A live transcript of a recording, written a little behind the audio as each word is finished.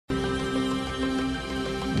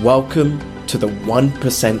Welcome to the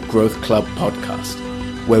 1% Growth Club podcast,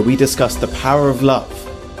 where we discuss the power of love,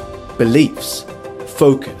 beliefs,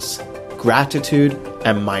 focus, gratitude,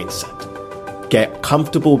 and mindset. Get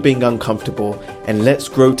comfortable being uncomfortable, and let's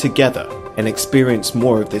grow together and experience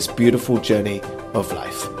more of this beautiful journey of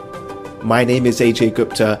life. My name is AJ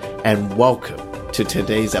Gupta, and welcome to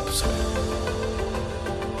today's episode.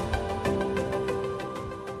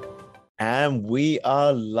 And we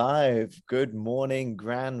are live. Good morning,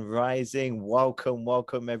 Grand Rising.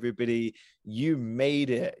 Welcome, everybody. You made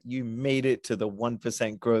it. You made it to the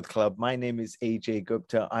 1% Growth Club. My name is AJ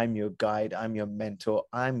Gupta. I'm your guide. I'm your mentor.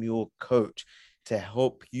 I'm your coach to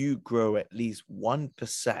help you grow at least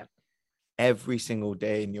 1% every single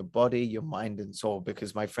day in your body, your mind, and soul.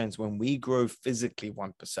 Because, my friends, when we grow physically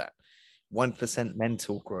 1%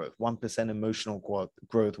 mental growth, 1% emotional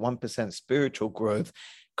growth, 1% spiritual growth,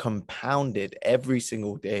 compounded every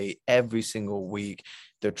single day, every single week,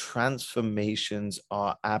 the transformations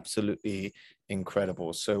are absolutely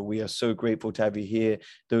incredible. So we are so grateful to have you here.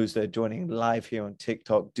 Those that are joining live here on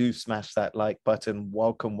TikTok, do smash that like button.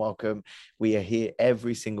 Welcome. We are here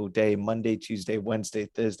every single day, Monday, Tuesday, Wednesday,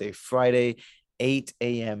 Thursday, Friday, 8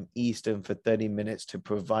 a.m. Eastern for 30 minutes to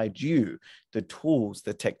provide you the tools,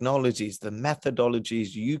 the technologies, the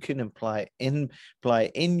methodologies you can apply in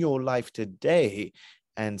your life today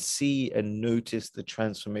and see and notice the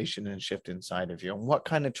transformation and shift inside of you. And what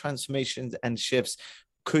kind of transformations and shifts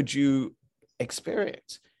could you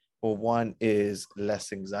experience? Well, one is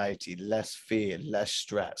less anxiety, less fear, less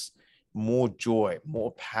stress, more joy,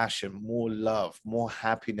 more passion, more love, more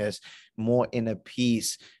happiness, more inner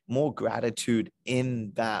peace, more gratitude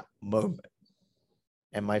in that moment.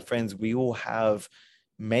 And my friends, we all have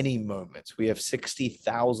many moments. We have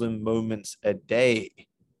 60,000 moments a day.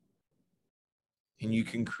 And you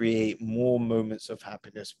can create more moments of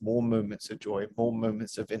happiness, more moments of joy, more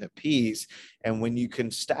moments of inner peace. And when you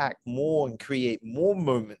can stack more and create more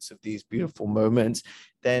moments of these beautiful moments,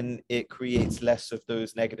 then it creates less of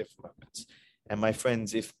those negative moments. And my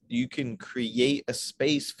friends, if you can create a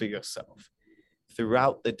space for yourself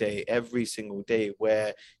throughout the day, every single day,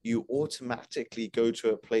 where you automatically go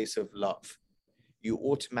to a place of love, you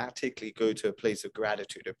automatically go to a place of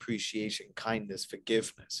gratitude, appreciation, kindness,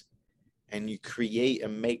 forgiveness, and you create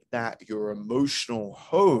and make that your emotional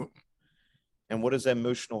home. And what does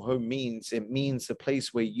emotional home mean? It means the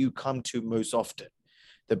place where you come to most often,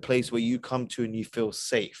 the place where you come to and you feel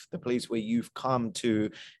safe, the place where you've come to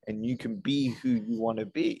and you can be who you want to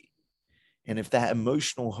be. And if that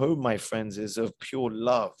emotional home, my friends, is of pure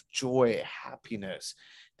love, joy, happiness,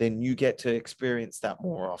 then you get to experience that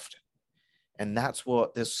more often. And that's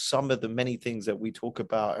what there's some of the many things that we talk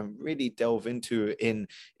about and really delve into in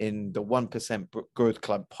the 1% Growth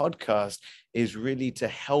Club podcast is really to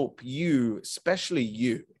help you, especially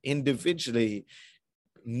you individually,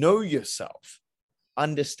 know yourself,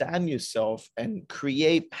 understand yourself, and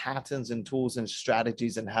create patterns and tools and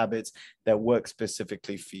strategies and habits that work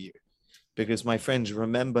specifically for you. Because, my friends,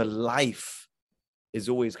 remember, life is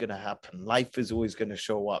always going to happen. Life is always going to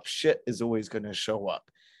show up. Shit is always going to show up.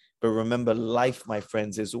 But remember, life, my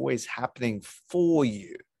friends, is always happening for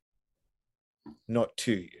you, not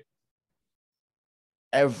to you.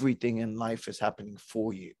 Everything in life is happening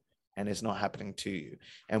for you, and it's not happening to you.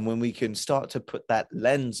 And when we can start to put that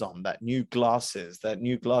lens on, that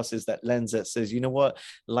lens that says, you know what?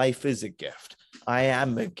 Life is a gift. I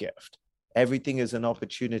am a gift. Everything is an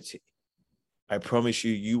opportunity. I promise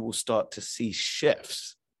you, you will start to see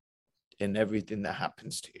shifts in everything that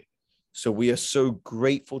happens to you. So we are so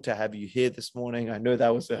grateful to have you here this morning. I know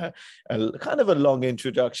that was a kind of a long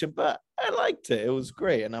introduction, but I liked it. It was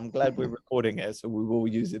great. And I'm glad we're recording it, so we will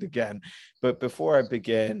use it again. But before I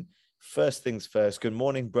begin, first things first, good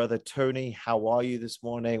morning, brother Tony. How are you this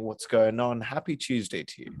morning? What's going on? Happy Tuesday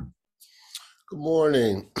to you. Good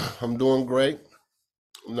morning. I'm doing great.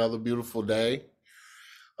 Another beautiful day.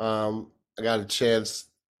 I got a chance,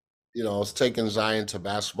 I was taking Zion to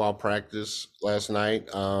basketball practice last night.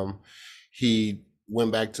 He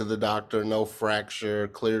went back to the doctor, no fracture,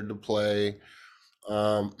 cleared to play.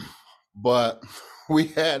 But we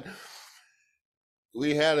had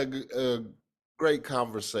a great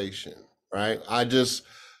conversation, right?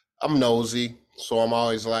 I'm nosy, so I'm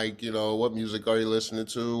always like, what music are you listening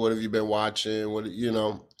to? What have you been watching?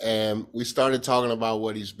 And we started talking about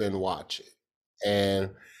what he's been watching.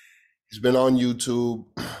 And he's been on YouTube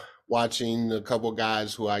watching a couple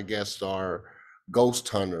guys who I guess are ghost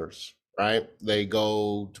hunters, right? They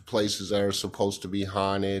go to places that are supposed to be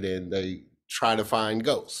haunted and they try to find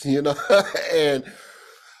ghosts, And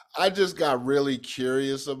I just got really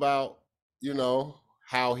curious about,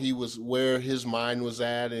 where his mind was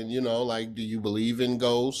at, and like, do you believe in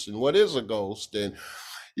ghosts, and what is a ghost, and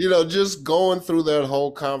just going through that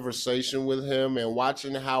whole conversation with him and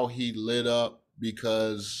watching how he lit up,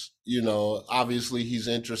 because obviously he's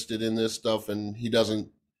interested in this stuff and he doesn't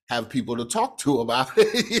have people to talk to about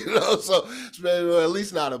it, so at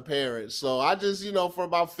least not a parent. So I just, for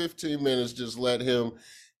about 15 minutes, just let him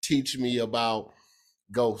teach me about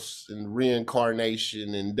ghosts and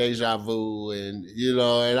reincarnation and deja vu, and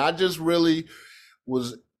I just really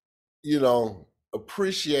was,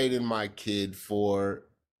 appreciating my kid for,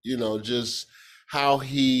 just how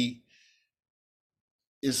he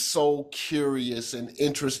is so curious and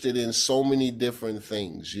interested in so many different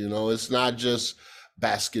things. It's not just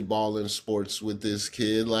basketball and sports with this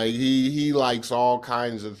kid. Like, he likes all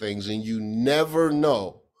kinds of things, and you never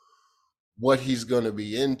know what he's going to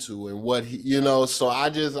be into and what he, so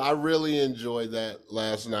I really enjoyed that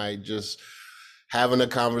last night, just having a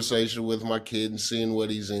conversation with my kid and seeing what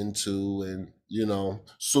he's into, and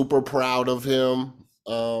super proud of him,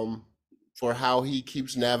 for how he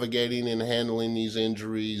keeps navigating and handling these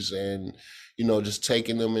injuries, and just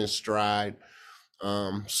taking them in stride.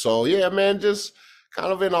 So yeah, man, just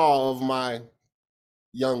kind of in awe of my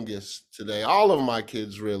youngest today. All of my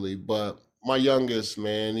kids really, but my youngest,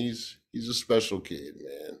 man, he's a special kid,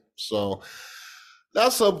 man. So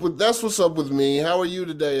that's what's up with me. How are you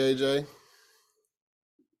today, AJ?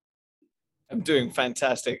 I'm doing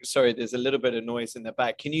fantastic. Sorry, there's a little bit of noise in the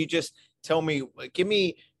back. Can you just give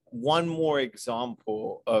me one more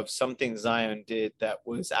example of something Zion did that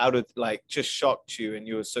was out of, like, just shocked you and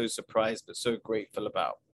you were so surprised but so grateful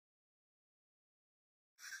about?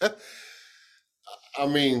 I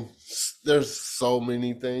mean, there's so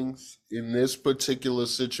many things in this particular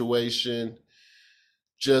situation.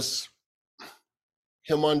 Just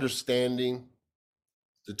him understanding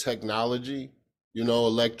the technology,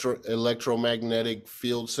 electromagnetic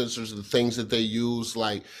field sensors, the things that they use,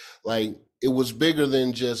 like it was bigger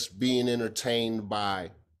than just being entertained by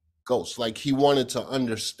ghosts. Like, he wanted to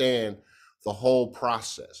understand the whole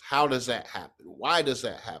process. How does that happen? Why does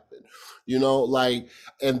that happen? Like,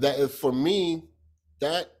 and that, for me,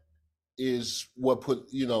 that is what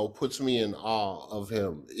puts me in awe of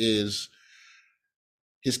him, is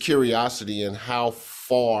his curiosity and how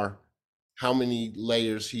many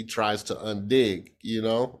layers he tries to undig,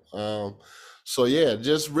 so yeah,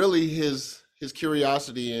 just really his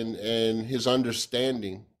curiosity and his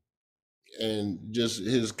understanding, and just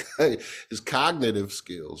his cognitive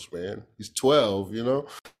skills, man. He's 12.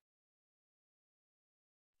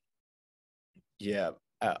 Yeah,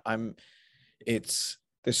 I'm it's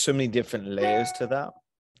there's so many different layers to that.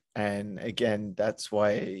 And again, that's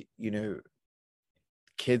why,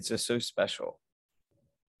 kids are so special.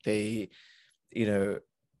 They, they're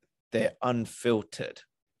unfiltered.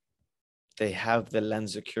 They have the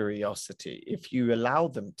lens of curiosity if you allow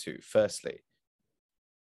them to. Firstly,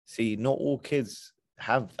 see, not all kids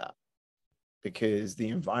have that, because the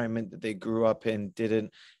environment that they grew up in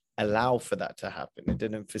didn't allow for that to happen. It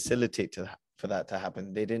didn't facilitate for that to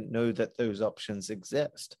happen. They didn't know that those options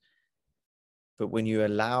exist. But when you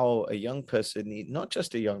allow a young person, not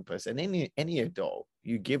just a young person, any adult,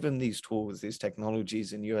 you give them these tools, these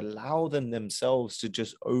technologies, and you allow them themselves to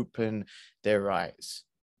just open their eyes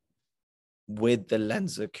with the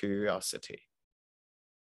lens of curiosity,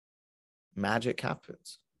 magic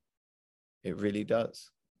happens. It really does.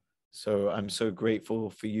 So I'm so grateful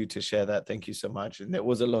for you to share that. Thank you so much. And there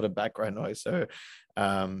was a lot of background noise, so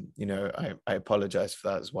I apologize for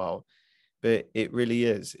that as well. But it really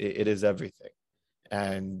is. It is everything.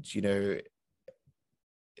 And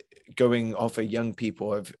going off of young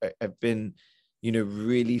people, I've been,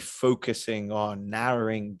 really focusing on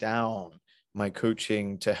narrowing down my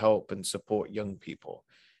coaching to help and support young people.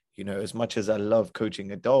 As much as I love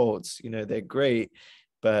coaching adults, they're great,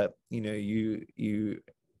 but you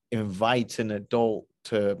invite an adult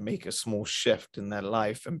to make a small shift in their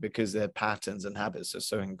life, and because their patterns and habits are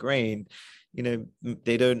so ingrained,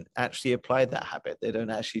 they don't actually apply that habit. They don't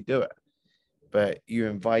actually do it. But you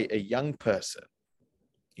invite a young person,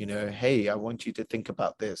 hey, I want you to think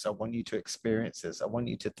about this. I want you to experience this. I want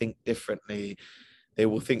you to think differently. They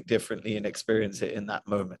will think differently and experience it in that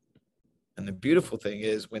moment. And the beautiful thing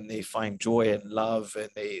is, when they find joy and love and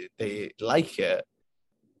they like it,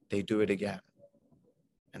 they do it again,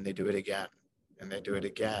 and they do it again, and they do it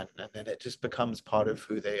again. And then it just becomes part of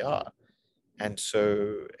who they are. And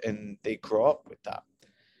they grow up with that.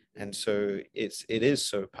 And so it is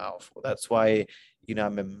so powerful. That's why,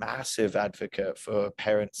 I'm a massive advocate for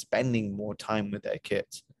parents spending more time with their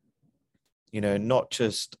kids. Not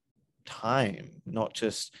just time, not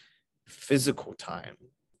just physical time,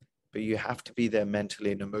 but you have to be there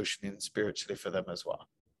mentally and emotionally and spiritually for them as well.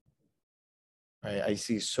 Right? I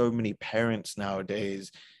see so many parents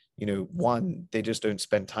nowadays, one, they just don't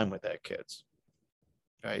spend time with their kids.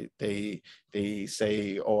 Right? They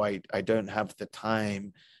say, oh, I don't have the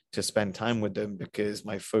time to spend time with them because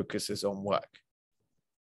my focus is on work.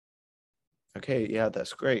 Okay, yeah,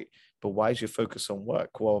 that's great. But why is your focus on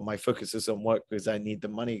work? Well, my focus is on work because I need the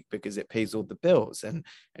money because it pays all the bills and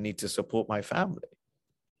I need to support my family.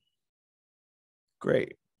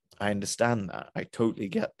 Great. I understand that. I totally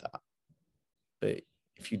get that. But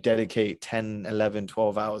if you dedicate 10, 11,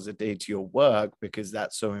 12 hours a day to your work because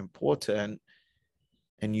that's so important,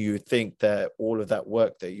 and you think that all of that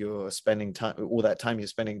work that you're spending time, all that time you're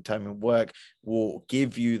spending time in work will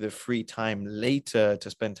give you the free time later to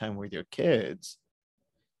spend time with your kids.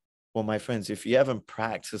 Well, my friends, if you haven't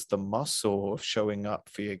practiced the muscle of showing up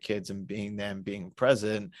for your kids and being there and being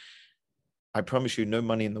present, I promise you, no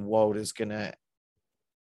money in the world is going to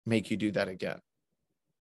make you do that again.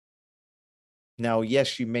 Now,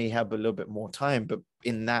 yes, you may have a little bit more time, but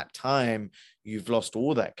in that time, you've lost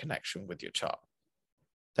all that connection with your child.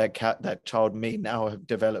 That child may now have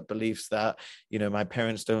developed beliefs that, my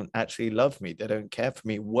parents don't actually love me. They don't care for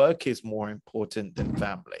me. Work is more important than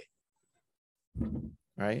family.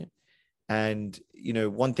 Right. And,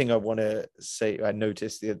 one thing I want to say, I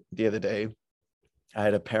noticed the other day, I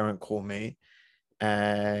had a parent call me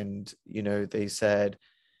and, they said,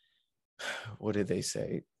 what did they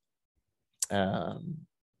say? Oh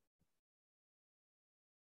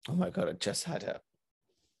my God, I just had it.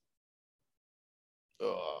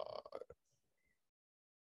 Oh,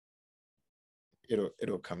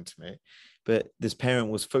 it'll come to me. But this parent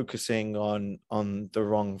was focusing on the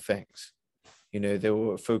wrong things. They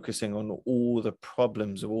were focusing on all the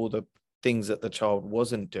problems of all the things that the child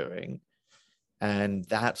wasn't doing. And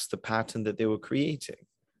that's the pattern that they were creating.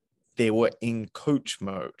 They were in coach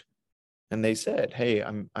mode. And they said, hey,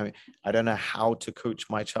 I don't know how to coach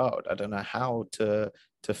my child. I don't know how to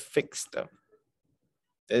fix them.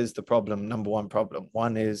 There's the problem. Number one problem.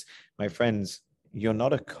 One is, my friends, you're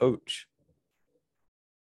not a coach.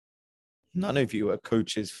 None of you are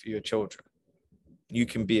coaches for your children. You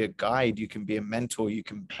can be a guide, you can be a mentor, you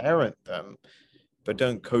can parent them, but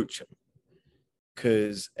don't coach them.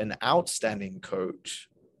 Because an outstanding coach,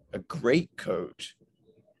 a great coach,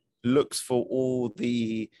 looks for all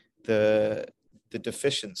the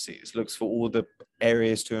deficiencies, looks for all the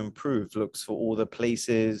areas to improve, looks for all the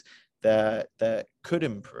places that could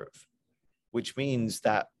improve, which means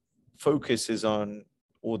that focus is on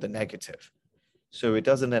all the negative. So it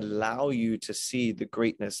doesn't allow you to see the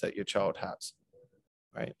greatness that your child has.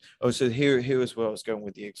 Right. Oh, so here is where I was going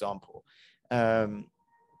with the example.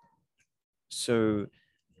 So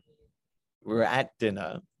we're at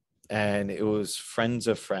dinner and it was friends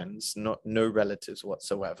of friends, no relatives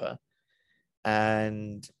whatsoever.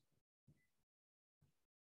 And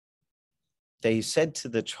they said to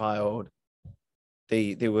the child,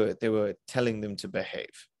 they were telling them to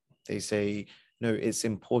behave. They say, no, it's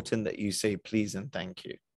important that you say please and thank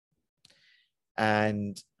you.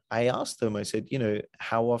 And I asked them, I said,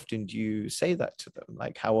 how often do you say that to them?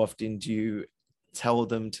 Like, how often do you tell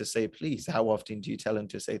them to say please? How often do you tell them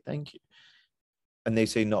to say thank you? And they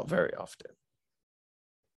say, not very often.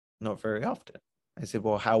 Not very often. I said,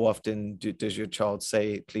 well, how often does your child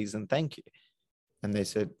say please and thank you? And they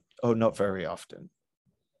said, oh, not very often.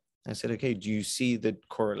 I said, okay, do you see the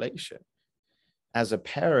correlation? As a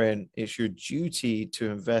parent, it's your duty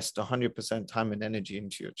to invest 100% time and energy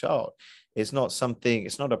into your child. It's not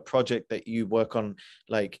a project that you work on.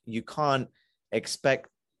 Like, you can't expect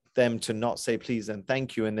them to not say please and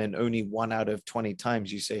thank you, and then only 1 out of 20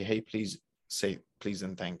 times you say, hey, please say please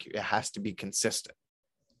and thank you. It has to be consistent.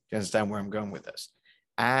 You understand where I'm going with this?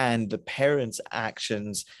 And the parents'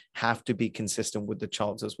 actions have to be consistent with the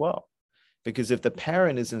child's as well. Because if the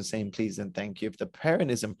parent isn't saying please and thank you, if the parent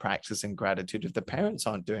isn't practicing gratitude, if the parents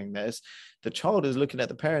aren't doing this, the child is looking at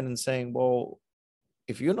the parent and saying, well,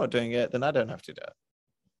 if you're not doing it, then I don't have to do it.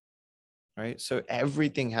 Right? So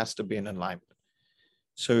everything has to be in alignment.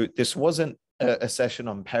 So this wasn't a session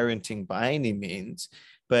on parenting by any means,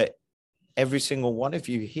 but every single one of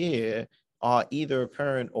you here are either a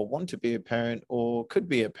parent or want to be a parent or could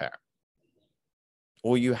be a parent,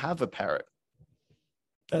 or you have a parent.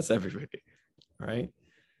 That's everybody. Right?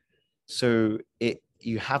 So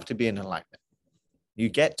you have to be in alignment. You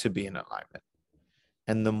get to be in alignment.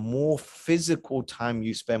 And the more physical time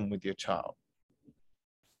you spend with your child,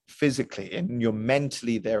 physically, and you're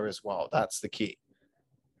mentally there as well, that's the key,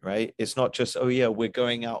 right? It's not just, oh yeah, we're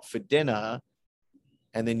going out for dinner,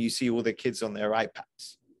 and then you see all the kids on their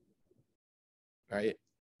iPads. right?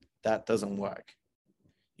 That doesn't work.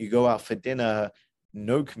 You go out for dinner,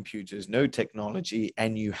 no computers, no technology,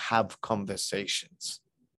 and you have conversations.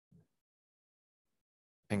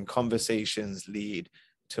 And conversations lead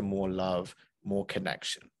to more love, more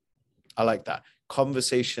connection. I like that.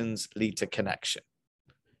 Conversations lead to connection.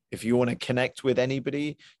 If you want to connect with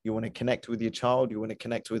anybody, you want to connect with your child, you want to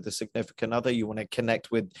connect with a significant other, you want to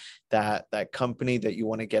connect with that company that you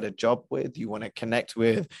want to get a job with, you want to connect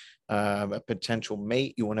with a potential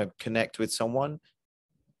mate, you want to connect with someone,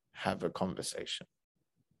 have a conversation.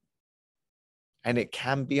 And it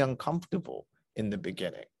can be uncomfortable in the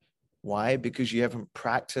beginning. Why? Because you haven't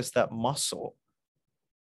practiced that muscle.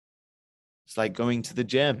 It's like going to the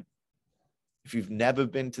gym. If you've never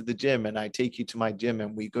been to the gym and I take you to my gym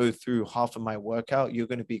and we go through half of my workout, you're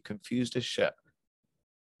going to be confused as shit.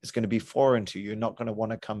 It's going to be foreign to you. You're not going to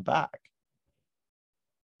want to come back.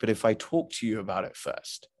 But if I talk to you about it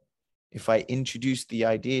first, if I introduce the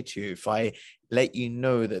idea to you, if I let you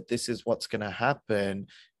know that this is what's going to happen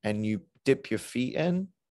and you dip your feet in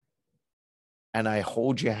and I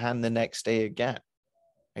hold your hand the next day again,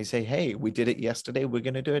 I say, hey, we did it yesterday. We're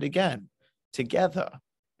going to do it again together.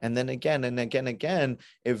 And then again and again,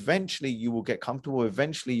 eventually you will get comfortable.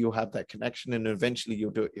 Eventually you'll have that connection and eventually you'll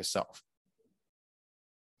do it yourself.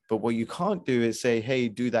 But what you can't do is say, hey,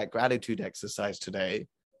 do that gratitude exercise today.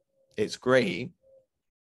 It's great.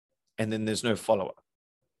 And then there's no follow-up.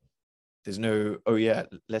 There's no, oh yeah,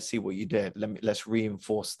 let's see what you did. Let's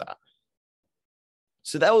reinforce that.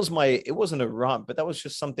 So that was it wasn't a rant, but that was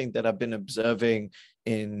just something that I've been observing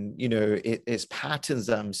in, it's patterns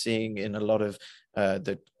that I'm seeing in a lot of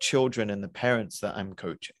the children and the parents that I'm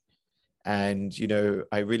coaching. And,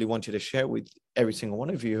 I really wanted to share with every single one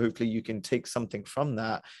of you. Hopefully you can take something from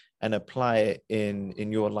that and apply it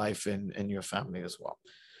in your life and your family as well.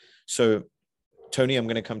 So Tony, I'm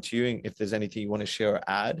going to come to you if there's anything you want to share or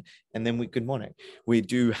add. And then good morning. We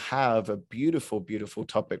do have a beautiful, beautiful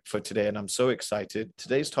topic for today. And I'm so excited.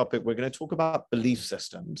 Today's topic, we're going to talk about belief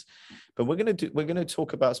systems, but we're going to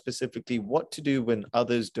talk about specifically what to do when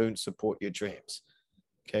others don't support your dreams.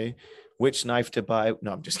 Okay. Which knife to buy?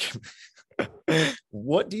 No, I'm just kidding.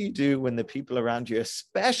 What do you do when the people around you,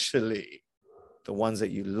 especially the ones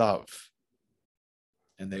that you love,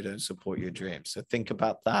 and they don't support your dreams? So think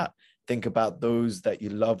about that. Think about those that you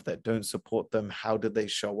love that don't support them. How do they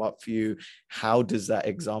show up for you? How does that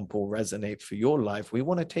example resonate for your life? We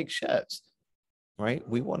want to take shares, right?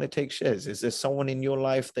 We want to take shares. Is there someone in your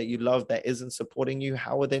life that you love that isn't supporting you?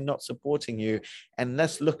 How are they not supporting you? And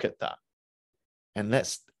let's look at that and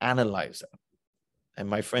let's analyze it. And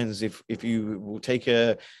my friends, if you will take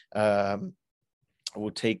a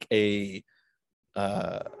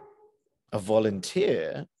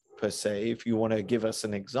volunteer per se, if you want to give us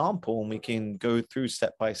an example, and we can go through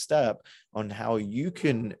step by step on how you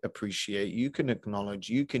can appreciate, you can acknowledge,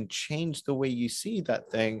 you can change the way you see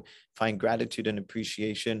that thing, find gratitude and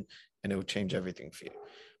appreciation, and it will change everything for you.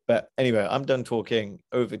 But anyway, I'm done talking.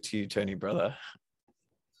 Over to you, Tony, brother.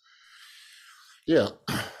 Yeah.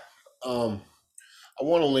 I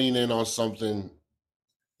want to lean in on something,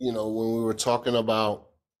 when we were talking about,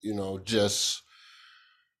 just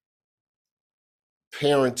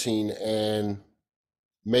parenting and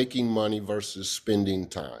making money versus spending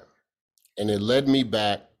time. And it led me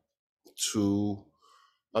back to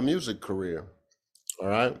my music career. All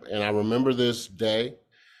right. And I remember this day.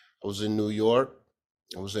 I was in New York.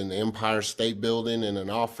 I was in the Empire State Building in an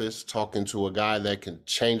office talking to a guy that can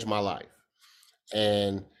change my life.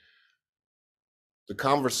 And the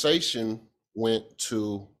conversation went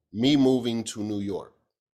to me moving to New York,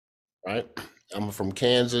 right? I'm from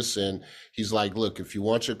Kansas, and he's like, look, if you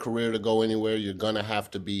want your career to go anywhere, you're going to have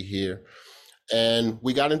to be here. And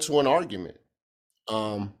we got into an argument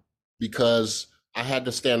because I had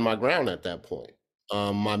to stand my ground at that point.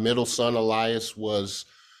 My middle son, Elias, was,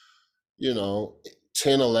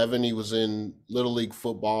 10, 11. He was in Little League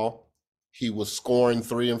football. He was scoring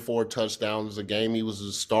 3 and 4 touchdowns a game. He was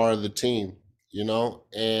the star of the team,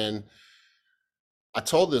 and I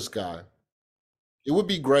told this guy, it would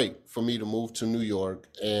be great for me to move to New York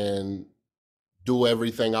and do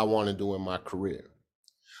everything I want to do in my career.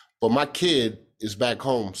 But my kid is back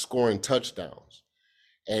home scoring touchdowns,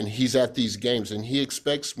 and he's at these games, and he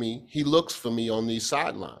expects me, he looks for me on these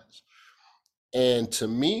sidelines. And to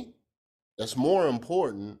me, that's more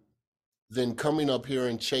important than coming up here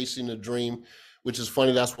and chasing a dream, which is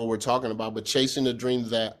funny, that's what we're talking about, but chasing a dream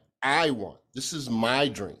that I want. This is my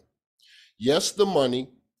dream. Yes, the money,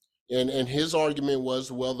 and his argument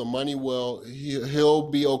was, well, the money, well, he'll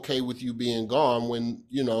be okay with you being gone when,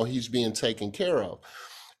 he's being taken care of.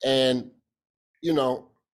 And,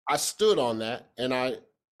 I stood on that, and I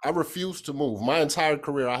refused to move. My entire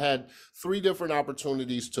career, I had 3 different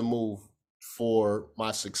opportunities to move for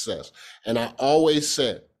my success. And I always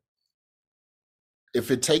said, if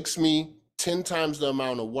it takes me 10 times the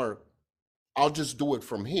amount of work, I'll just do it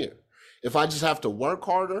from here. If I just have to work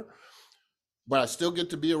harder, but I still get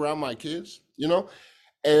to be around my kids, you know?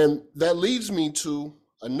 And that leads me to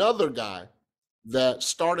another guy that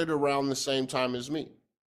started around the same time as me.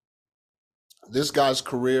 This guy's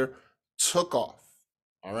career took off.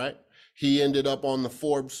 All right. He ended up on the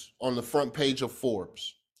front page of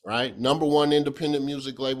Forbes, right? #1 independent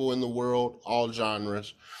music label in the world, all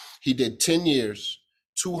genres. He did 10 years,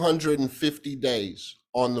 250 days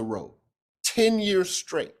on the road, 10 years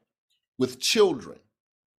straight with children.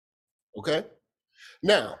 Okay.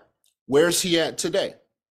 Now, where's he at today?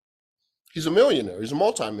 He's a millionaire. He's a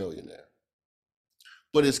multimillionaire.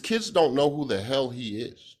 But his kids don't know who the hell he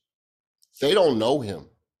is. They don't know him,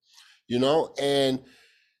 and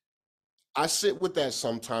I sit with that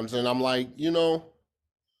sometimes, and I'm like,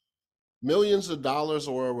 millions of dollars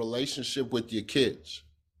or a relationship with your kids.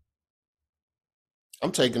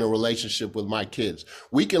 I'm taking a relationship with my kids.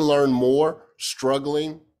 We can learn more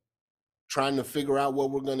struggling, trying to figure out what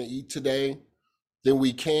we're going to eat today than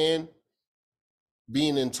we can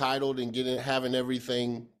being entitled and having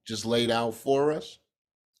everything just laid out for us.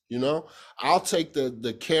 I'll take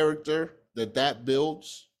the character that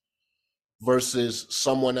builds versus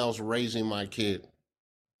someone else raising my kid,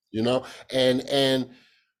 and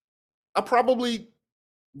I probably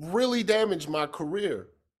really damaged my career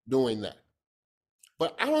doing that.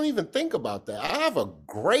 But I don't even think about that. I have a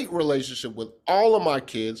great relationship with all of my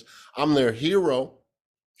kids. I'm their hero.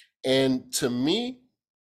 And to me,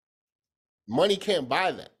 money can't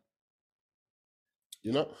buy that,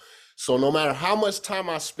 So no matter how much time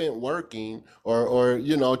I spent working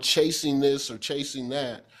or chasing this or chasing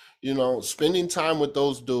that, spending time with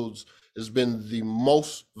those dudes has been the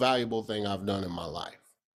most valuable thing I've done in my life.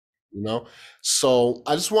 So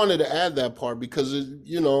I just wanted to add that part because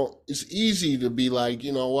it's easy to be like,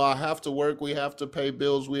 well, I have to work, we have to pay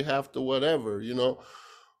bills, we have to whatever,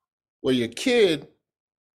 well, your kid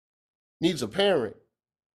needs a parent,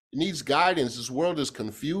 it needs guidance. This world is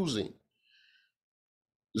confusing,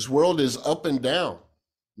 this world is up and down,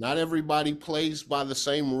 not everybody plays by the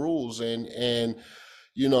same rules, and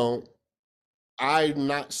I'm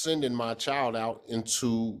not sending my child out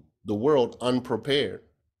into the world unprepared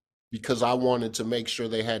because I wanted to make sure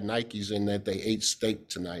they had Nikes and that they ate steak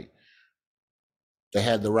tonight. They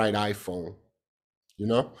had the right iPhone,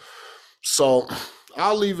 So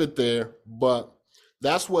I'll leave it there, but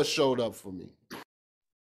that's what showed up for me.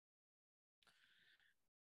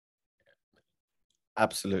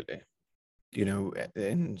 Absolutely.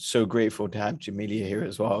 And so grateful to have Jamelia here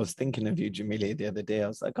as well. I was thinking of you, Jamelia, the other day. I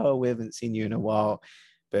was like, oh, we haven't seen you in a while.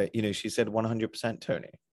 But, she said 100% Tony.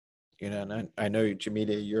 And I know,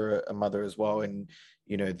 Jamelia, you're a mother as well. And,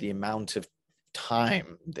 the amount of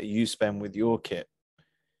time that you spend with your kid,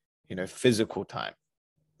 physical time,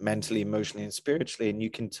 mentally, emotionally, and spiritually. And you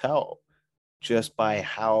can tell just by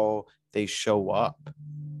how they show up,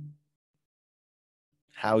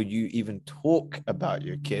 how you even talk about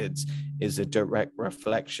your kids is a direct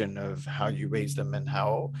reflection of how you raise them and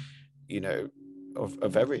how,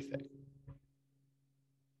 of everything.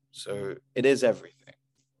 So it is everything.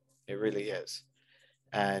 It really is.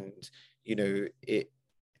 And,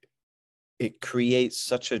 it creates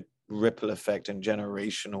such a ripple effect and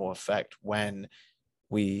generational effect when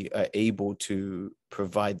we are able to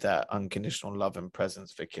provide that unconditional love and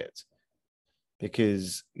presence for kids.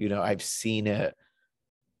 Because, I've seen it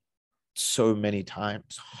so many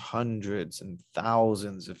times, hundreds and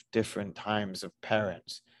thousands of different times of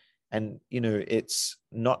parents. And, it's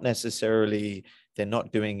not necessarily, they're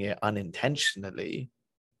not doing it unintentionally.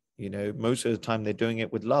 Most of the time they're doing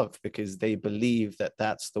it with love because they believe that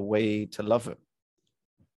that's the way to love them.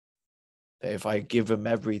 That if I give them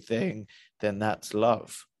everything, then that's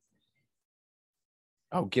love.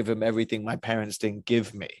 I'll give them everything my parents didn't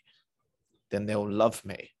give me, then they'll love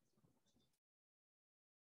me.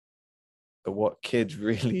 But what kids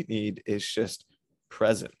really need is just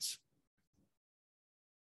presence.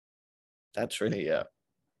 That's really it.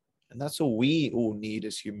 And that's all we all need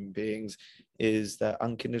as human beings, is that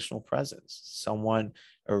unconditional presence. Someone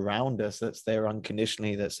around us that's there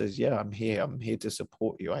unconditionally that says, yeah, I'm here to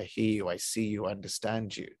support you. I hear you. I see you. I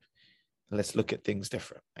understand you. And let's look at things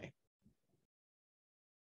differently.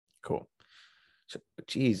 Cool.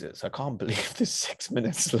 Jesus, I can't believe there's 6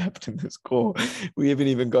 minutes left in this call. We haven't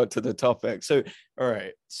even got to the topic. So, all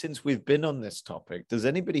right, since we've been on this topic, does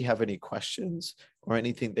anybody have any questions or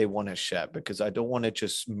anything they want to share? Because I don't want to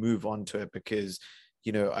just move on to it because,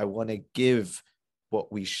 I want to give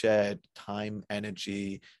what we shared time,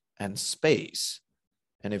 energy, and space.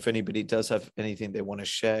 And if anybody does have anything they want to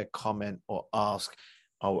share, comment, or ask,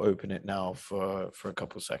 I'll open it now for a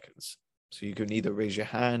couple seconds. So you can either raise your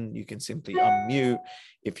hand, you can simply unmute.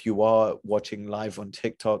 If you are watching live on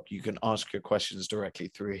TikTok, you can ask your questions directly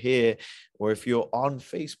through here. Or if you're on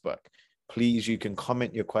Facebook, please, you can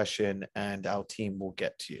comment your question and our team will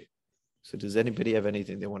get to you. So does anybody have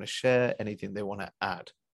anything they want to share, anything they want to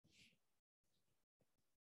add?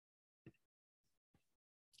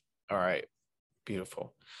 All right,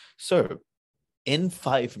 beautiful. So in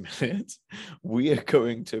 5 minutes, we are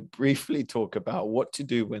going to briefly talk about what to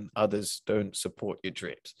do when others don't support your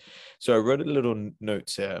dreams. So I wrote a little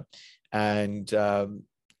notes here, and the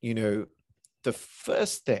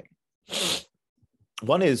first thing,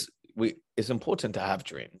 one is it's important to have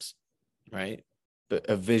dreams, right? But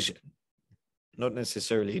a vision, not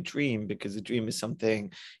necessarily a dream, because a dream is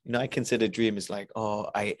something, I consider a dream is like,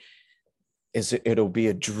 it'll be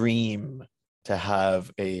a dream to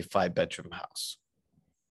have a 5-bedroom house.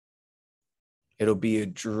 It'll be a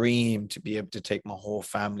dream to be able to take my whole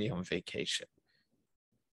family on vacation.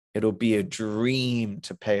 It'll be a dream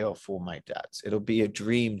to pay off all my debts. It'll be a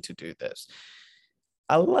dream to do this.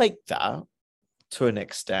 I like that to an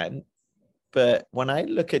extent, but when I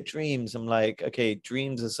look at dreams, I'm like, okay,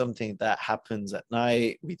 dreams are something that happens at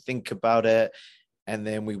night. We think about it, and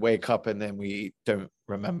then we wake up and then we don't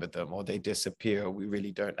remember them, or they disappear, or we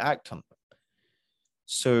really don't act on them.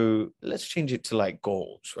 So let's change it to like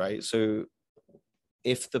goals, right? So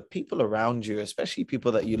if the people around you, especially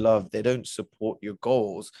people that you love, they don't support your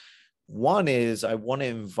goals, one is I want to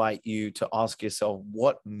invite you to ask yourself,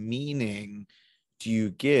 what meaning do you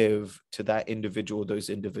give to that individual, those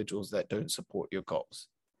individuals that don't support your goals?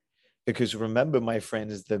 Because remember, my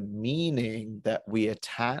friends, the meaning that we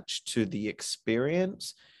attach to the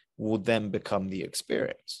experience will then become the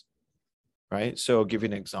experience, right? So I'll give you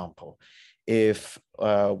an example. If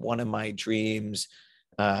one of my dreams,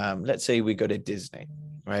 let's say we go to Disney,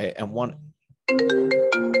 right? And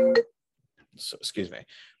excuse me,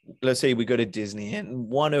 let's say we go to Disney, and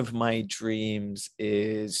one of my dreams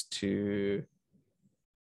is to,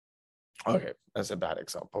 okay, that's a bad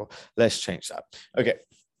example. Let's change that. Okay.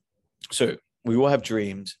 So we all have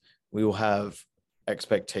dreams, we all have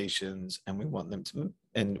expectations, and we want them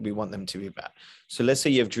to be met. So let's say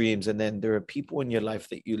you have dreams, and then there are people in your life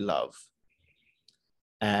that you love,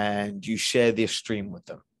 and you share this dream with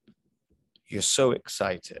them. You're so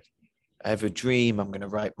excited. I have a dream. I'm going to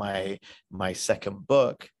write my second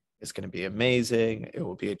book. It's going to be amazing. It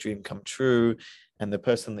will be a dream come true. And the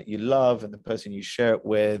person that you love and the person you share it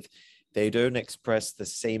with, they don't express the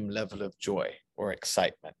same level of joy or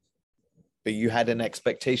excitement. But you had an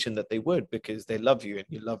expectation that they would, because they love you and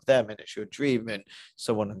you love them and it's your dream, and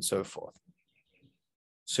so on and so forth.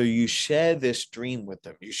 So you share this dream with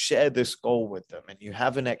them, you share this goal with them, and you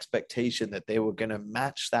have an expectation that they were going to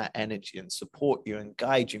match that energy and support you and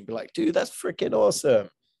guide you and be like, dude, that's freaking awesome.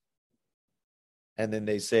 And then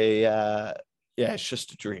they say, yeah, it's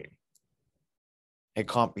just a dream. It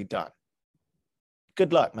can't be done.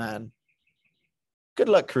 Good luck, man. Good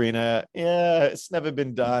luck, Karina. Yeah, it's never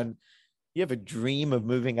been done. You have a dream of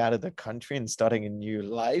moving out of the country and starting a new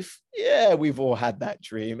life? Yeah, we've all had that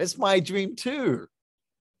dream. It's my dream too.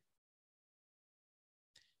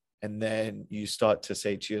 And then you start to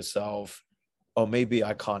say to yourself, oh, maybe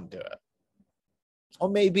I can't do it. Or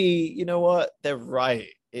maybe, you know what? They're right.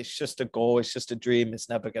 It's just a goal. It's just a dream. It's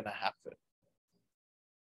never going to happen.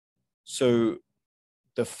 So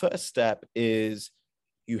the first step is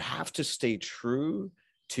you have to stay true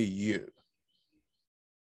to you.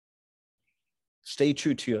 Stay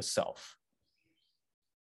true to yourself.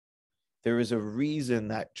 There is a reason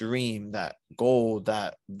that dream, that goal,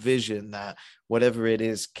 that vision, that whatever it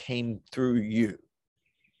is came through you.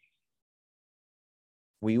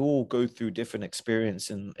 We all go through different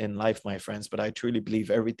experiences in life, my friends, but I truly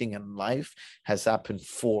believe everything in life has happened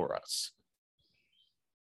for us.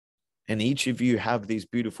 And each of you have these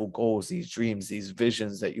beautiful goals, these dreams, these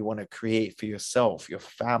visions that you want to create for yourself, your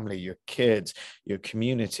family, your kids, your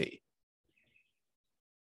community.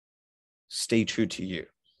 Stay true to you.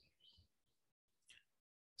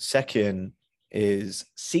 Second is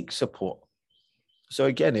seek support. So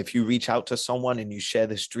again, if you reach out to someone and you share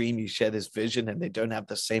this dream, you share this vision, and they don't have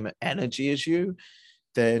the same energy as you,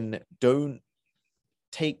 then don't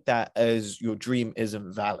take that as your dream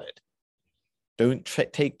isn't valid. Don't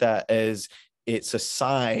take that as it's a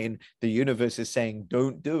sign the universe is saying,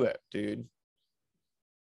 don't do it, dude.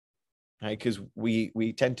 Right? Because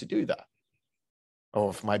we tend to do that. Or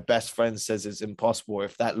if my best friend says it's impossible,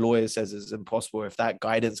 if that lawyer says it's impossible, if that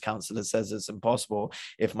guidance counselor says it's impossible,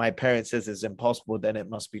 if my parent says it's impossible, then it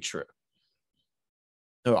must be true.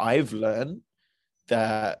 So I've learned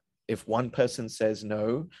that if one person says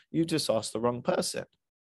no, you just ask the wrong person.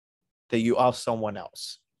 That you ask someone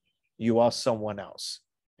else. You ask someone else.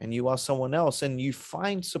 And you ask someone else, and you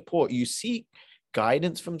find support. You seek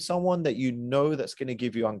guidance from someone that you know that's going to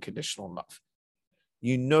give you unconditional love.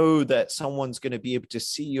 You know that someone's going to be able to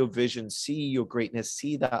see your vision, see your greatness,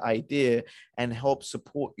 see that idea, and help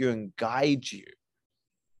support you and guide you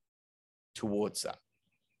towards that.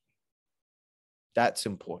 That's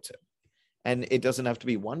important. And it doesn't have to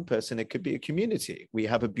be one person. It could be a community. We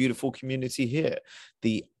have a beautiful community here.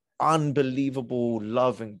 The unbelievable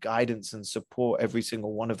love and guidance and support every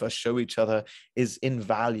single one of us show each other is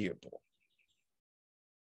invaluable.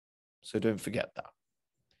 So don't forget that.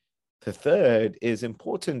 The third is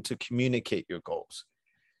important to communicate your goals.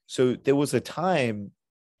 So there was a time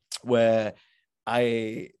where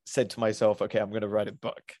I said to myself, okay, I'm going to write a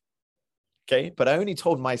book. Okay. But I only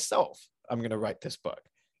told myself I'm going to write this book.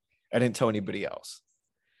 I didn't tell anybody else.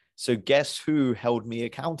 So guess who held me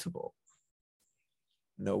accountable?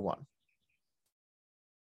 No one.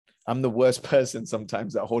 I'm the worst person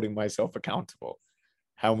sometimes at holding myself accountable.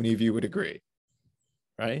 How many of you would agree?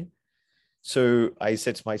 Right? So I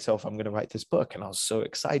said to myself, I'm going to write this book. And I was so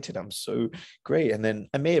excited. I'm so great. And then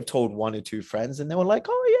I may have told one or two friends and they were like,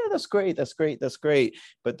 oh yeah, that's great. That's great. That's great.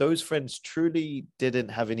 But those friends truly didn't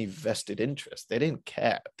have any vested interest. They didn't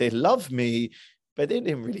care. They loved me, but they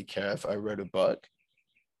didn't really care if I wrote a book.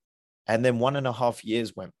 And then 1.5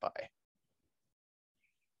 years went by.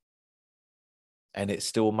 And it's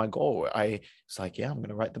still my goal. It's like, yeah, I'm going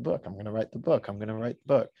to write the book. I'm going to write the book. I'm going to write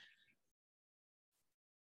the book.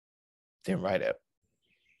 Didn't write it.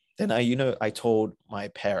 Then I told my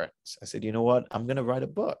parents, I said, you know what? I'm going to write a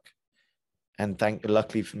book. And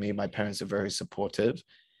luckily for me, my parents are very supportive,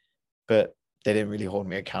 but they didn't really hold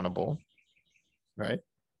me accountable. Right.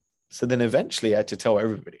 So then eventually I had to tell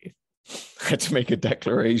everybody. I had to make a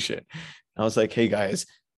declaration. I was like, hey guys,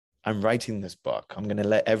 I'm writing this book. I'm going to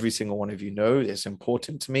let every single one of you know it's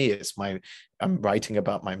important to me. I'm writing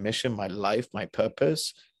about my mission, my life, my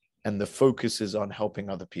purpose, and the focus is on helping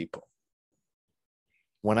other people.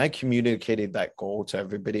 When I communicated that goal to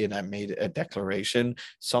everybody and I made a declaration,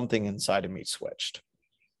 something inside of me switched.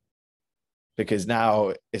 Because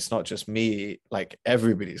now it's not just me, like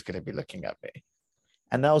everybody's going to be looking at me.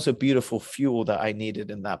 And that was a beautiful fuel that I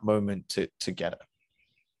needed in that moment to get it.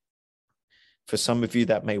 For some of you,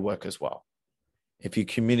 that may work as well. If you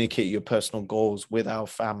communicate your personal goals with our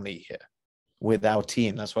family here, with our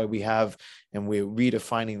team, that's why we have, and we're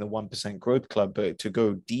redefining the 1% Growth Club, but to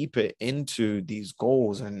go deeper into these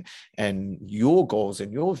goals and your goals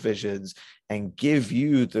and your visions and give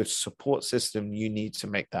you the support system you need to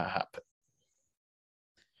make that happen.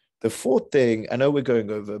 The fourth thing, I know we're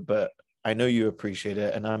going over, but I know you appreciate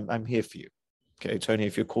it, and I'm here for you. Okay, Tony,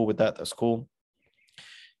 if you're cool with that, that's cool.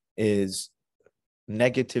 Is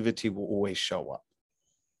negativity will always show up.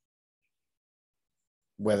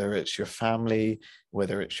 Whether it's your family,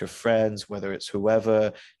 whether it's your friends, whether it's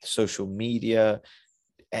whoever, social media,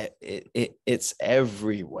 it's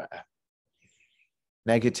everywhere.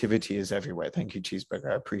 Negativity is everywhere. Thank you,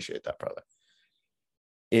 Cheeseburger. I appreciate that, brother.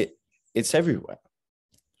 It's everywhere.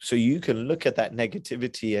 So you can look at that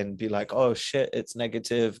negativity and be like, oh shit, it's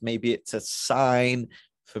negative. Maybe it's a sign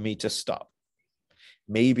for me to stop.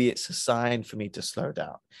 Maybe it's a sign for me to slow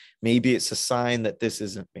down. Maybe it's a sign that this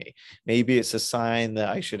isn't me. Maybe it's a sign that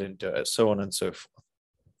I shouldn't do it, so on and so forth.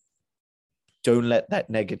 Don't let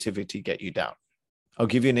that negativity get you down. I'll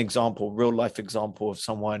give you an example, real life example of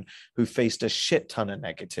someone who faced a shit ton of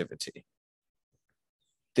negativity.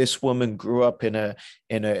 This woman grew up in an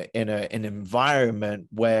environment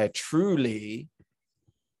where truly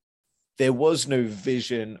there was no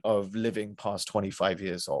vision of living past 25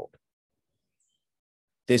 years old.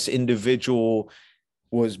 This individual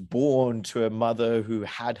was born to a mother who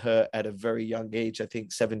had her at a very young age, I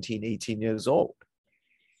think 17, 18 years old.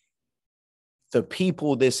 The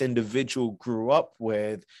people this individual grew up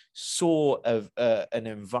with saw an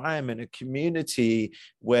environment, a community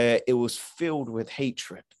where it was filled with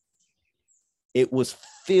hatred. It was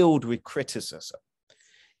filled with criticism.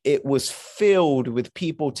 It was filled with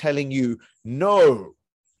people telling you, no,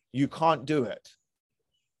 you can't do it.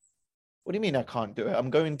 What do you mean I can't do it?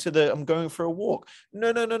 I'm going for a walk.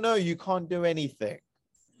 No, you can't do anything.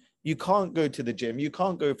 You can't go to the gym. You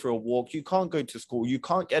can't go for a walk. You can't go to school. You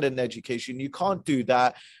can't get an education. You can't do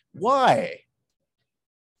that. Why?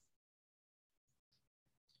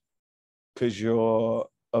 Because you're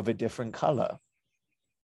of a different color.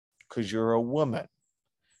 Because you're a woman.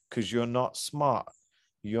 Because you're not smart.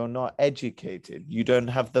 You're not educated. You don't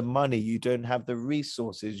have the money. You don't have the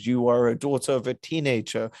resources. You are a daughter of a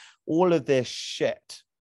teenager. All of this shit.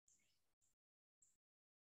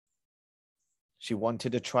 She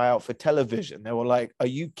wanted to try out for television. They were like, are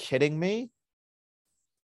you kidding me?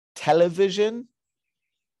 Television?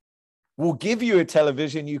 We'll give you a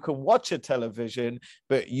television. You can watch a television,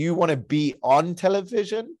 but you want to be on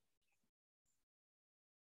television?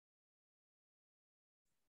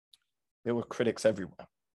 There were critics everywhere.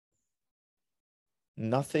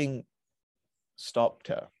 Nothing stopped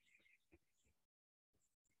her.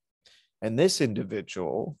 And this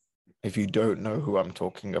individual, if you don't know who I'm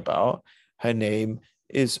talking about, her name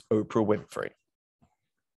is Oprah Winfrey.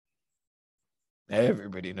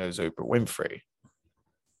 Everybody knows Oprah Winfrey.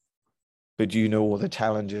 But do you know all the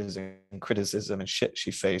challenges and criticism and shit she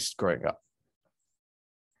faced growing up?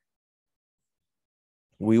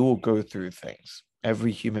 We all go through things.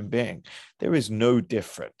 Every human being. There is no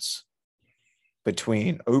difference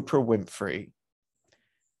between Oprah Winfrey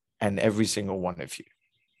and every single one of you.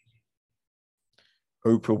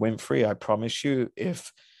 Oprah Winfrey, I promise you,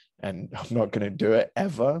 and I'm not going to do it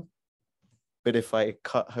ever, but if I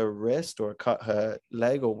cut her wrist or cut her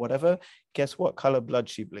leg or whatever, guess what color blood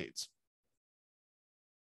she bleeds?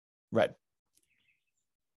 Red.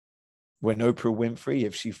 When Oprah Winfrey,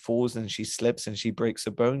 if she falls and she slips and she breaks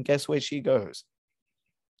a bone, guess where she goes?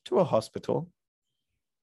 To a hospital.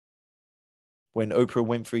 When Oprah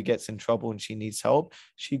Winfrey gets in trouble and she needs help,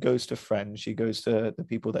 she goes to friends, she goes to the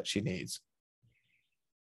people that she needs.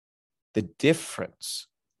 The difference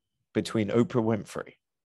between Oprah Winfrey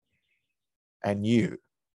and you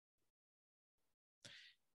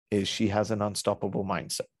is she has an unstoppable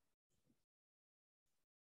mindset.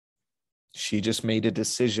 She just made a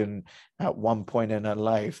decision at one point in her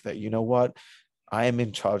life that, you know what, I am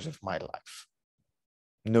in charge of my life.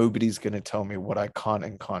 Nobody's going to tell me what I can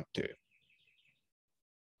and can't do,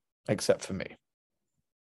 except for me.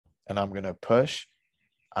 And I'm going to push.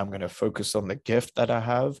 I'm going to focus on the gift that I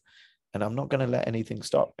have, and I'm not going to let anything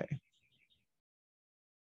stop me.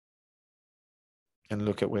 And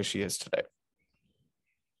look at where she is today.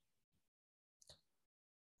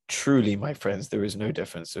 Truly, my friends, there is no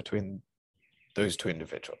difference between those two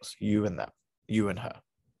individuals, you and them, you and her.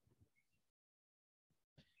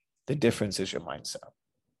 The difference is your mindset.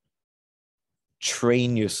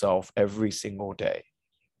 Train yourself every single day.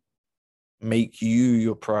 Make you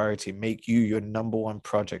your priority. Make you your number one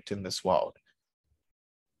project in this world.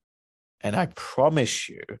 And I promise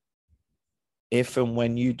you, if and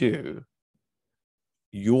when you do,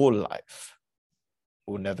 your life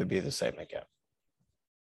will never be the same again.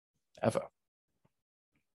 Ever.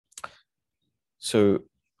 So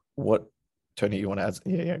what, Tony, you want to add?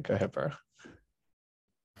 Yeah, go ahead, bro.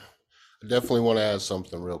 I definitely want to add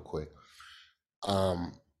something real quick.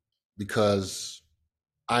 Because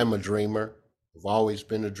I'm a dreamer. I've always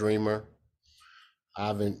been a dreamer. I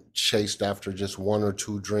haven't chased after just one or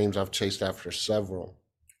two dreams. I've chased after several,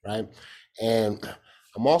 right? And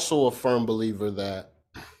I'm also a firm believer that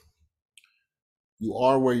you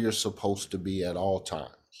are where you're supposed to be at all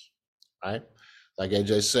times, right? Like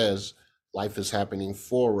AJ says, life is happening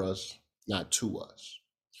for us, not to us.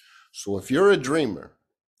 So if you're a dreamer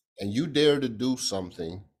and you dare to do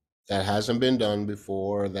something that hasn't been done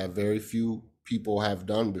before, that very few people have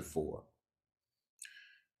done before,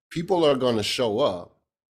 people are going to show up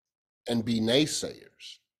and be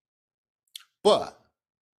naysayers. But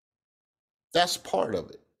that's part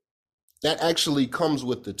of it. That actually comes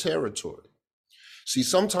with the territory. See,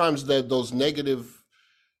 sometimes those negative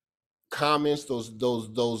comments,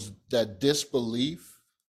 that disbelief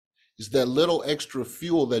is that little extra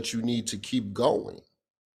fuel that you need to keep going.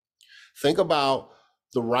 Think about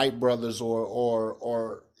the Wright brothers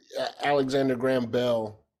or Alexander Graham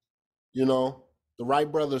Bell. You know, the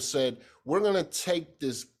Wright brothers said, we're going to take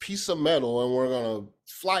this piece of metal and we're going to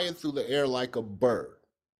fly it through the air like a bird.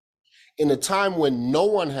 In a time when no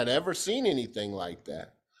one had ever seen anything like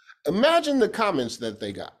that. Imagine the comments that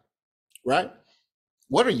they got, right?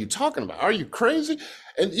 What are you talking about? Are you crazy?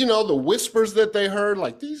 And, you know, the whispers that they heard,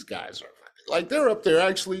 like, these guys are, like, they're up there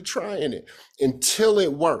actually trying it until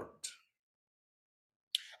it worked.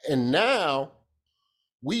 And now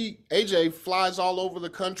AJ flies all over the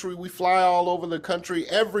country. We fly all over the country.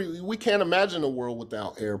 We can't imagine a world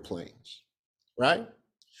without airplanes, right?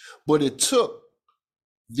 But it took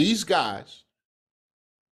these guys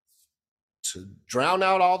to drown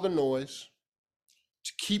out all the noise,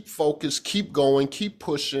 to keep focused, keep going, keep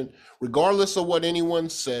pushing, regardless of what anyone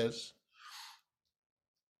says.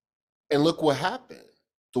 And look what happened.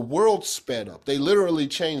 The world sped up. They literally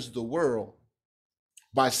changed the world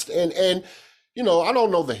by, and you know, I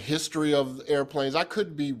don't know the history of airplanes. I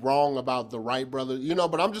could be wrong about the Wright brothers, you know,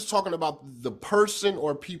 but I'm just talking about the person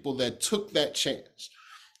or people that took that chance,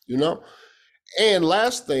 you know? And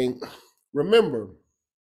last thing, remember,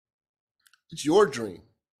 it's your dream.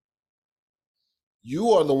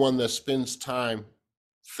 You are the one that spends time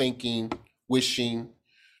thinking, wishing,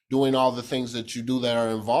 doing all the things that you do that are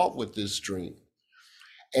involved with this dream.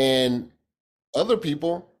 And other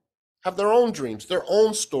people have their own dreams, their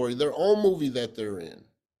own story, their own movie that they're in,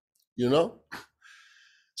 you know?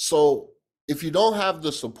 So if you don't have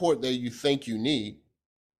the support that you think you need,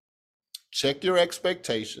 check your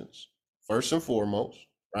expectations first and foremost,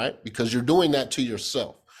 right? Because you're doing that to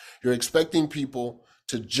yourself. You're expecting people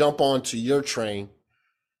to jump onto your train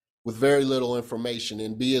with very little information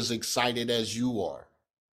and be as excited as you are,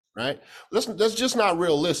 right? That's just not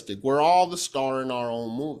realistic. We're all the star in our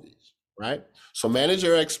own movies, right? So manage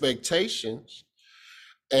your expectations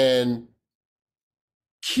and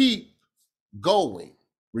keep going,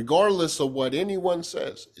 regardless of what anyone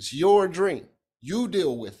says. It's your dream. You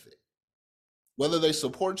deal with it, whether they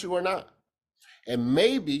support you or not. And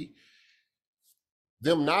maybe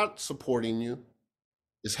them not supporting you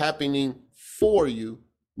is happening for you,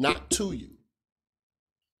 not to you.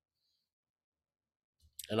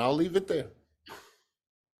 And I'll leave it there.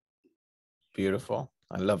 Beautiful.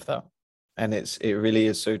 I love that. And it really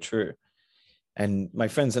is so true. And my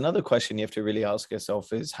friends, another question you have to really ask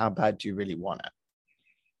yourself is, how bad do you really want it?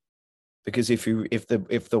 Because if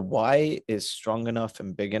the why is strong enough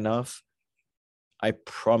and big enough, I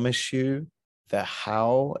promise you the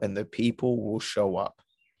how and the people will show up.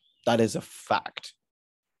 That is a fact.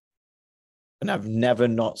 And I've never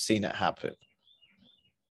not seen it happen.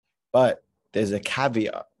 But there's a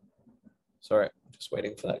caveat. Sorry, I'm just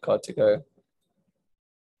waiting for that card to go.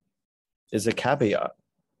 There's a caveat.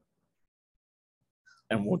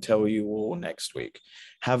 And we'll tell you all next week.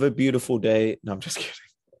 Have a beautiful day. No, I'm just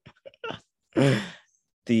kidding.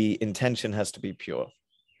 The intention has to be pure.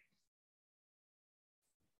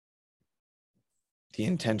 The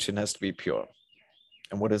intention has to be pure.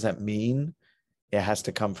 And what does that mean? It has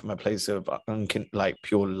to come from a place of like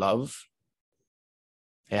pure love.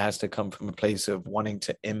 It has to come from a place of wanting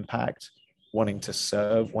to impact, wanting to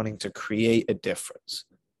serve, wanting to create a difference.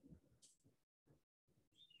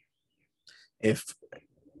 If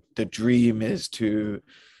the dream is to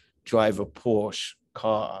drive a Porsche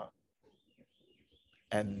car,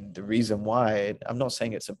 and the reason why, I'm not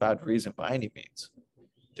saying it's a bad reason by any means.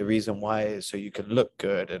 The reason why is so you can look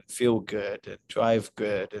good and feel good and drive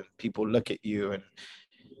good, and people look at you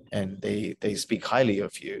and they speak highly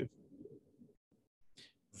of you.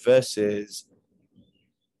 Versus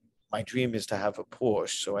my dream is to have a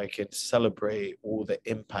Porsche so I can celebrate all the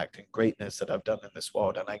impact and greatness that I've done in this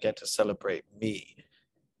world, and I get to celebrate me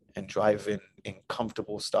and drive in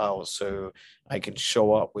comfortable styles so I can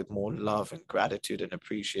show up with more love and gratitude and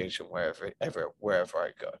appreciation wherever I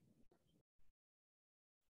go.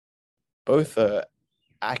 Both are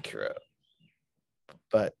accurate,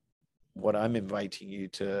 but what I'm inviting you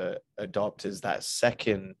to adopt is that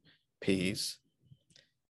second piece.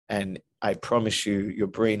 And I promise you, your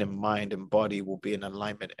brain and mind and body will be in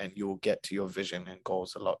alignment, and you'll get to your vision and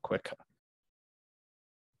goals a lot quicker.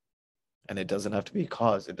 And it doesn't have to be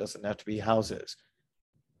cars. It doesn't have to be houses.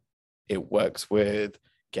 It works with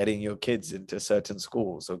getting your kids into certain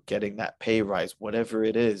schools or getting that pay rise, whatever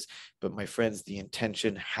it is. But my friends, the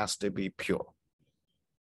intention has to be pure.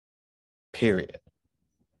 Period.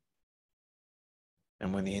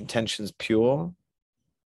 And when the intention's pure,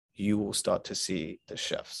 you will start to see the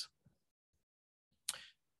shifts.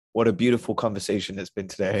 What a beautiful conversation it's been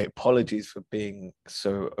today. Apologies for being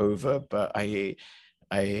so over, but I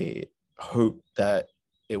hope that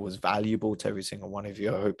it was valuable to every single one of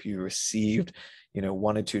you. I hope you received,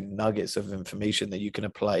 one or two nuggets of information that you can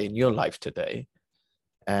apply in your life today.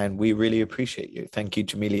 And we really appreciate you. Thank you,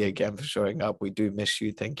 Jamelia, again for showing up. We do miss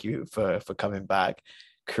you. Thank you for coming back.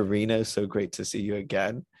 Karina, so great to see you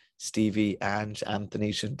again. Stevie, Ange,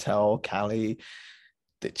 Anthony, Chantel, Callie,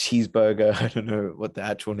 the cheeseburger. I don't know what the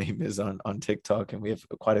actual name is on TikTok. And we have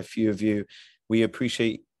quite a few of you. We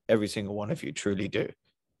appreciate every single one of you, truly do.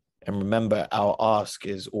 And remember, our ask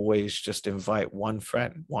is always just invite one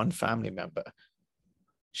friend, one family member.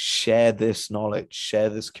 Share this knowledge, share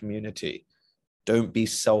this community. Don't be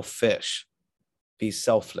selfish, be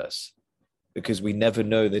selfless, because we never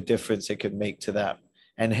know the difference it could make to them.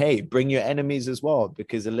 And hey, bring your enemies as well,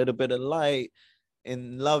 because a little bit of light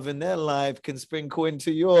in love in their life can sprinkle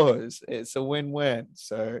into yours. It's a win-win.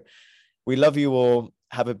 So we love you all.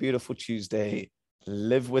 Have a beautiful Tuesday.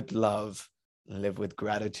 Live with love, live with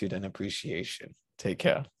gratitude and appreciation. Take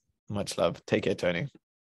care. Much love. Take care, Tony.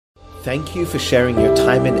 Thank you for sharing your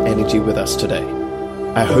time and energy with us today.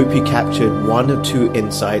 I hope you captured 1 or 2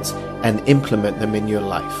 insights and implement them in your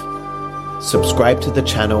life. Subscribe to the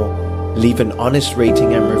channel, leave an honest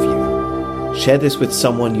rating and review. Share this with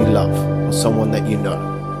someone you love or someone that you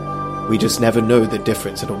know. We just never know the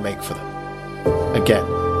difference it'll make for them. Again,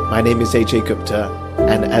 my name is AJ Gupta,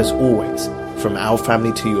 and as always, from our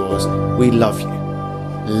family to yours, we love you.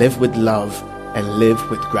 Live with love and live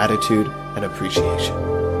with gratitude and appreciation.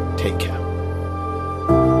 Take care.